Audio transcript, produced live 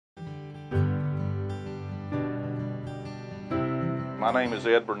My name is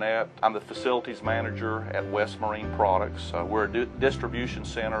Ed Burnett. I'm the facilities manager at West Marine Products. We're a distribution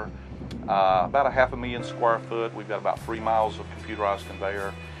center, about 500,000 square foot. We've got about 3 miles of computerized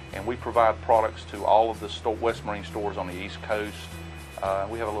conveyor, and we provide products to all of the West Marine stores on the East Coast.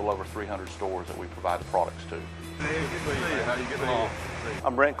 We have a little over 300 stores that we provide the products to.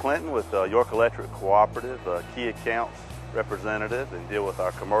 I'm Brent Clinton with York Electric Cooperative, key accounts representative, and deal with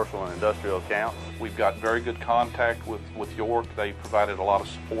our commercial and industrial accounts. We've got very good contact with York. They provided a lot of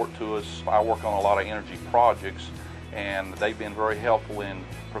support to us. I work on a lot of energy projects, and they've been very helpful in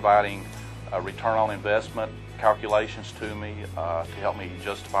providing return on investment calculations to me to help me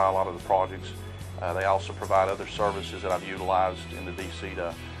justify a lot of the projects. They also provide other services that I've utilized in the DC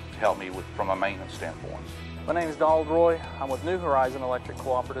to help me from a maintenance standpoint. My name is Donald Roy. I'm with New Horizon Electric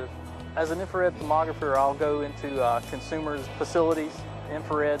Cooperative. As an infrared thermographer, I'll go into consumers' facilities,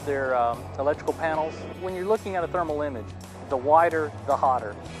 infrared their electrical panels. When you're looking at a thermal image, the wider, the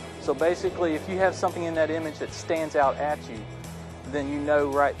hotter. So basically, if you have something in that image that stands out at you, then you know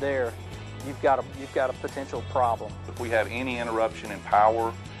right there you've got a potential problem. If we have any interruption in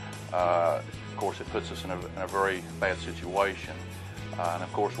power, of course it puts us in a very bad situation. And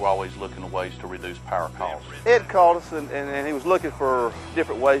of course we're always looking at ways to reduce power costs. Ed called us and he was looking for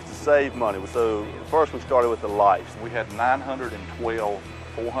different ways to save money. So first we started with the lights. We had 912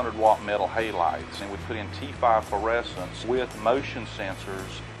 400-watt metal halides, and we put in T5 fluorescents with motion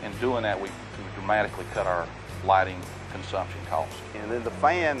sensors. In doing that, we dramatically cut our lighting consumption costs. And then the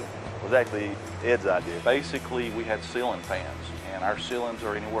fan was actually Ed's idea. Basically, we had ceiling fans, and our ceilings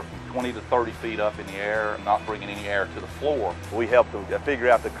are anywhere from 20 to 30 feet up in the air, not bringing any air to the floor. We helped him figure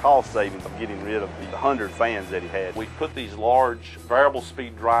out the cost savings of getting rid of the 100 fans that he had. We put these large variable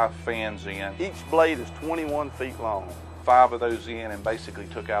speed drive fans in. Each blade is 21 feet long. 5 of those in, and basically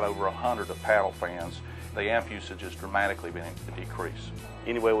took out over 100 of paddle fans. The amp usage has dramatically been decreased.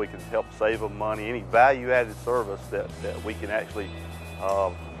 Any way we can help save them money, any value-added service that we can actually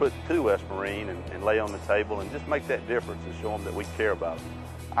put to West Marine and lay on the table and just make that difference and show them that we care about them.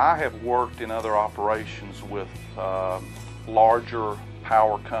 I have worked in other operations with larger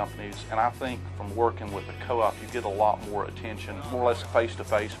power companies, and I think from working with a co-op you get a lot more attention, more or less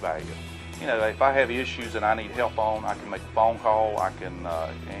face-to-face value. You know, if I have issues that I need help on, I can make a phone call, I can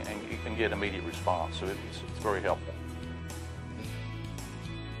and get immediate response, so it's very helpful.